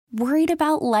Worried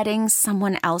about letting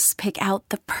someone else pick out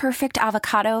the perfect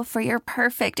avocado for your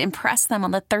perfect impress them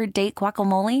on the third date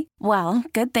guacamole? Well,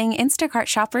 good thing Instacart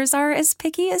shoppers are as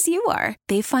picky as you are.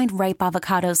 They find ripe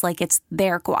avocados like it's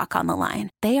their guac on the line.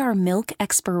 They are milk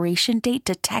expiration date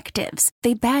detectives.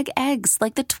 They bag eggs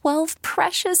like the 12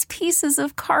 precious pieces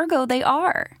of cargo they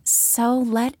are. So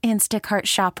let Instacart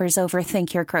shoppers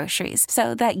overthink your groceries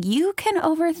so that you can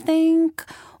overthink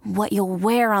what you'll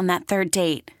wear on that third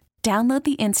date. Download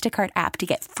the Instacart app to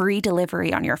get free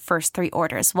delivery on your first 3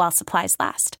 orders while supplies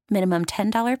last. Minimum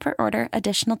 $10 per order.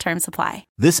 Additional terms apply.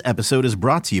 This episode is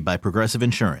brought to you by Progressive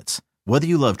Insurance. Whether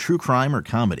you love true crime or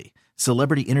comedy,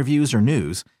 celebrity interviews or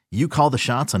news, you call the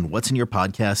shots on what's in your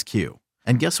podcast queue.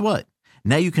 And guess what?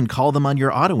 Now you can call them on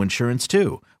your auto insurance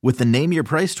too with the Name Your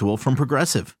Price tool from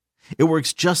Progressive. It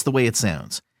works just the way it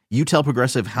sounds. You tell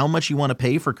Progressive how much you want to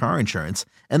pay for car insurance,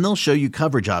 and they'll show you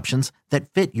coverage options that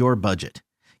fit your budget.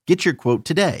 Get your quote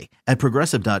today at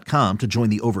Progressive.com to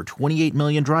join the over 28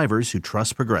 million drivers who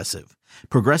trust Progressive.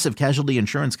 Progressive Casualty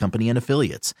Insurance Company and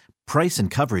Affiliates. Price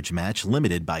and coverage match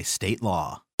limited by state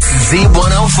law.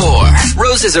 Z104.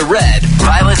 Roses are red,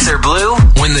 violets are blue.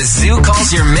 When the zoo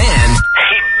calls your man,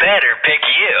 he better pick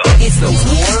you. It's the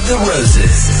War of the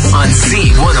Roses on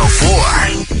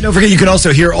Z104. Don't forget, you can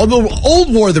also hear all the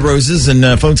old War of the Roses and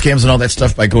phone scams and all that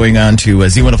stuff by going on to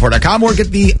Z104.com or get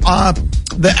the app,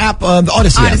 the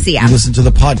Odyssey app. You listen to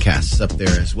the podcasts up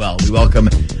there as well. We welcome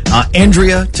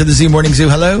Andrea to the Z Morning Zoo.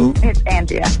 Hello. It's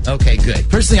Andrea. Okay, good.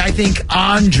 Personally, I think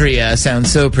Andrea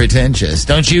sounds so pretentious.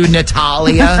 Don't you,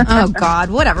 Natalia? Oh, God.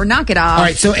 Whatever. Knock it off. All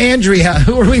right. So, Andrea,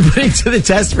 who are we putting to the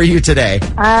test for you today?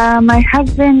 My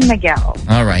husband, Miguel.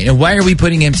 All right. And why are we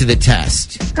putting him to the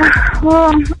test?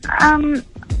 Well,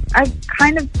 I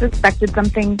kind of suspected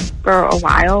something for a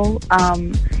while.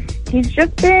 He's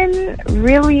just been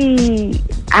really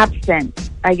absent,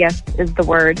 I guess is the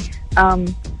word.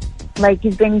 Like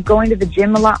he's been going to the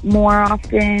gym a lot more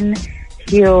often.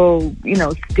 He'll,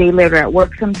 stay later at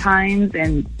work sometimes,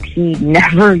 and he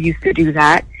never used to do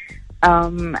that.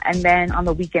 And then on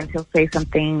the weekends, he'll say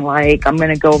something like, I'm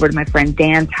going to go over to my friend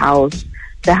Dan's house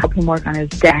to help him work on his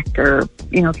deck or,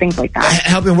 things like that.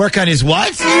 Help him work on his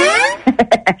what?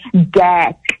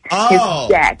 Deck. Oh. His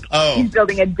deck. Oh. He's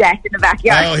building a deck in the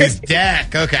backyard. Oh, his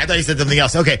deck. Okay, I thought you said something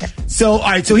else. Okay. So, all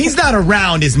right, so he's not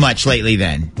around as much lately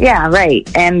then. Yeah, right.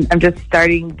 And I'm just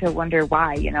starting to wonder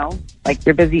why, Like,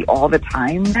 you're busy all the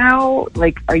time now.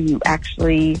 Like, are you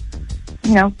actually,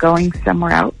 going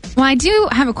somewhere else? Well, I do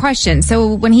have a question.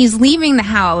 So when he's leaving the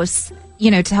house,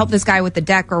 to help this guy with the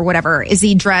deck or whatever, is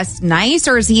he dressed nice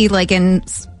or is he like in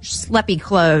schleppy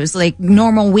clothes, like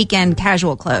normal weekend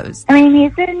casual clothes? I mean,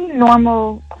 he's in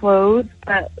normal clothes,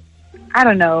 but I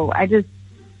don't know. I just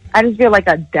feel like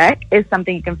a deck is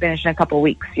something you can finish in a couple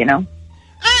weeks,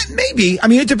 Maybe. I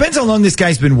mean, it depends how long this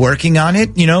guy's been working on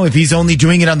it. If he's only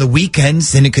doing it on the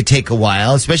weekends, then it could take a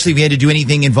while, especially if he had to do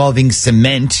anything involving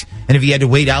cement. And if he had to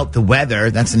wait out the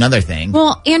weather, that's another thing.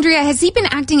 Well, Andrea, has he been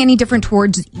acting any different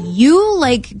towards you?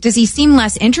 Like, does he seem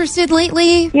less interested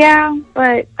lately? Yeah,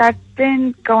 but that's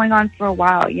been going on for a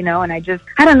while, and I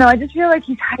don't know. I just feel like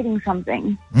he's hiding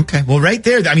something. Okay. Well, right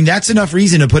there, I mean, that's enough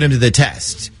reason to put him to the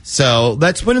test. So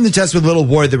let's put him to the test with a little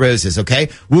War of the Roses, okay?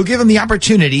 We'll give him the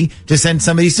opportunity to send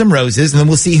somebody some roses, and then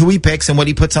we'll see who he picks and what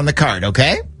he puts on the card,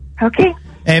 okay? Okay.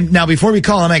 And now, before we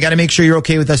call him, I got to make sure you're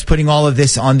okay with us putting all of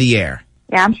this on the air.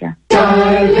 Yeah, I'm sure.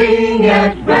 Darling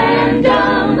at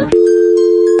random.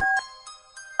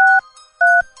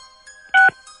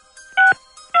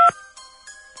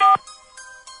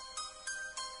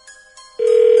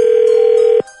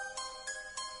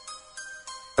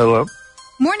 Hello?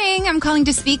 Morning. I'm calling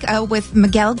to speak with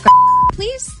Miguel,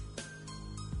 please.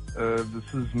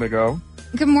 This is Miguel.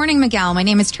 Good morning, Miguel. My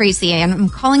name is Tracy, and I'm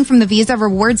calling from the Visa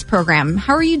Rewards program.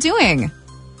 How are you doing?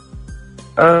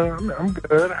 I'm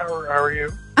good. How are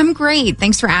you? I'm great.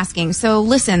 Thanks for asking. So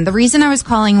listen, the reason I was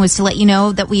calling was to let you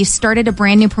know that we started a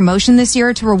brand new promotion this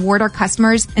year to reward our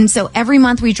customers. And so every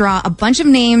month we draw a bunch of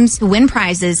names to win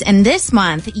prizes. And this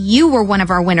month you were one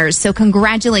of our winners. So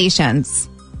congratulations.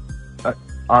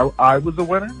 I was a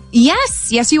winner? Yes,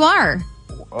 you are.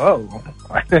 Oh,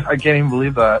 I can't even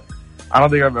believe that. I don't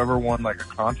think I've ever won like a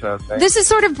contest. This is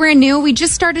sort of brand new. We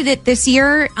just started it this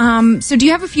year. So do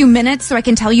you have a few minutes so I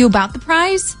can tell you about the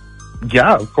prize?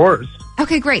 Yeah, of course.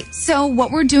 Okay, great. So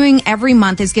what we're doing every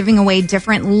month is giving away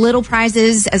different little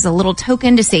prizes as a little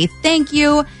token to say thank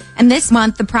you. And this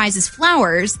month, the prize is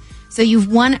flowers. So you've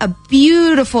won a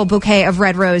beautiful bouquet of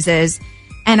red roses.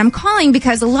 And I'm calling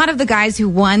because a lot of the guys who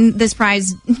won this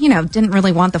prize, didn't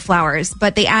really want the flowers,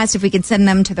 but they asked if we could send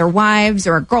them to their wives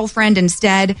or a girlfriend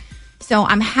instead. So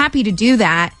I'm happy to do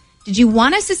that. Did you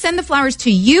want us to send the flowers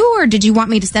to you, or did you want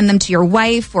me to send them to your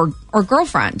wife or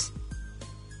girlfriend?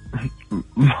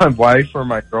 My wife or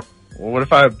my girl? Well, what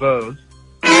if I have both?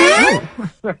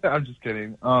 I'm just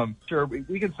kidding. Sure,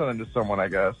 we can send them to someone, I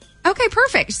guess. Okay,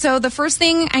 perfect. So the first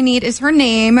thing I need is her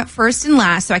name, first and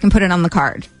last, so I can put it on the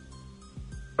card.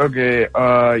 Okay,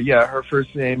 yeah, her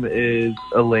first name is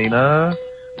Elena.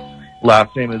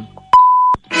 Last name is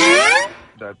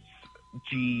that's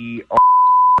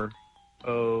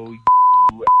Groue.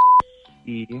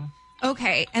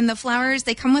 Okay, and the flowers,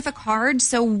 they come with a card,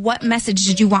 so what message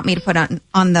did you want me to put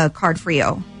on the card for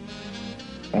you?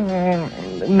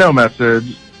 No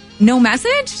message. No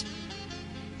message?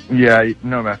 Yeah,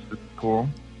 no message. Cool.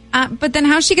 But then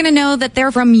how's she going to know that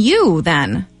they're from you,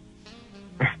 then?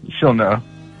 She'll know.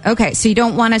 Okay, so you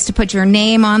don't want us to put your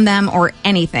name on them or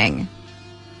anything?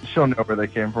 She'll know where they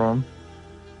came from.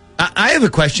 I have a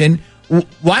question.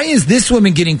 Why is this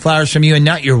woman getting flowers from you and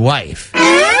not your wife?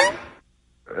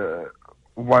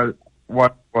 What?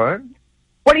 What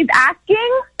he's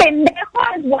asking,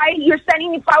 pendejo, is why you're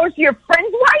sending me flowers to your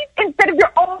friend's wife instead of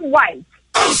your own wife.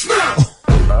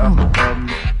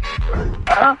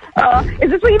 Is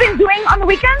this what you've been doing on the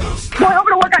weekends? Going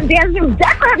over to work on Dan's new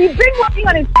deck, or have you been working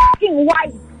on his fucking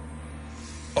wife?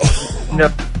 No,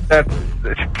 that's...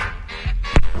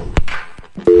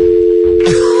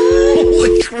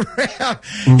 Holy crap.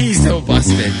 He's so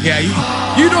busted. Yeah,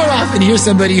 you don't often hear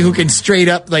somebody who can straight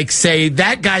up say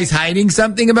that guy's hiding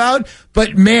something about,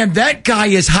 but man, that guy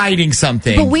is hiding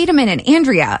something. But wait a minute,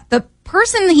 Andrea, the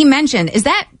person he mentioned, is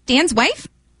that Dan's wife?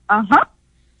 Uh-huh.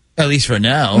 At least for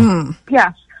now.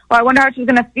 Yeah. Well, I wonder how she's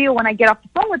going to feel when I get off the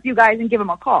phone with you guys and give him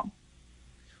a call.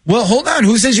 Well, hold on.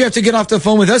 Who says you have to get off the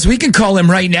phone with us? We can call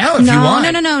him right now if you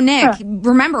want. No, Nick.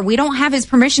 Remember, we don't have his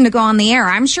permission to go on the air.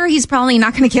 I'm sure he's probably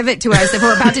not going to give it to us if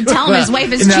we're about to tell him his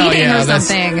wife is cheating or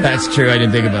something. That's true. I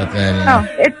didn't think about that. Yeah.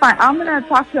 Oh, it's fine. I'm going to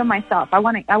talk to him myself. I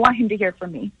want him to hear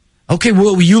from me. Okay,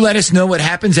 well, will you let us know what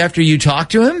happens after you talk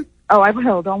to him? Oh, I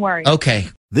will. Don't worry. Okay.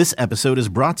 This episode is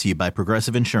brought to you by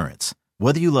Progressive Insurance.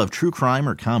 Whether you love true crime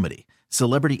or comedy,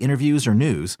 celebrity interviews or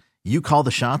news, you call the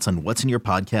shots on what's in your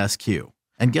podcast queue.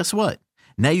 And guess what?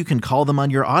 Now you can call them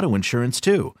on your auto insurance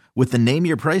too with the Name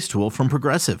Your Price tool from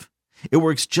Progressive. It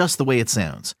works just the way it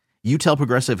sounds. You tell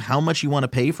Progressive how much you want to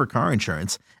pay for car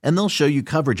insurance, and they'll show you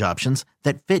coverage options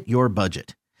that fit your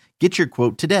budget. Get your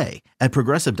quote today at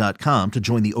Progressive.com to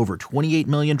join the over 28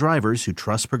 million drivers who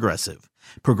trust Progressive.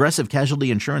 Progressive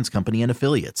Casualty Insurance Company and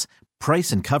Affiliates.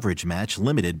 Price and coverage match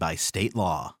limited by state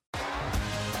law.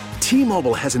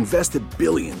 T-Mobile has invested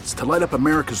billions to light up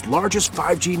America's largest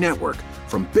 5G network,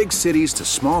 from big cities to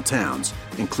small towns,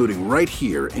 including right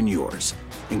here in yours.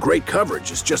 And great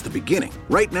coverage is just the beginning.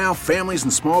 Right now, families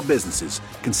and small businesses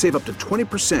can save up to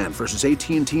 20% versus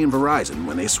AT&T and Verizon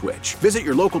when they switch. Visit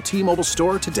your local T-Mobile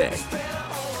store today.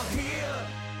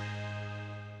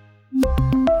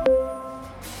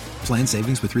 Plan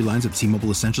savings with 3 lines of T-Mobile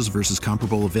Essentials versus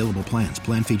comparable available plans.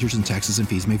 Plan features and taxes and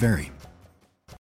fees may vary.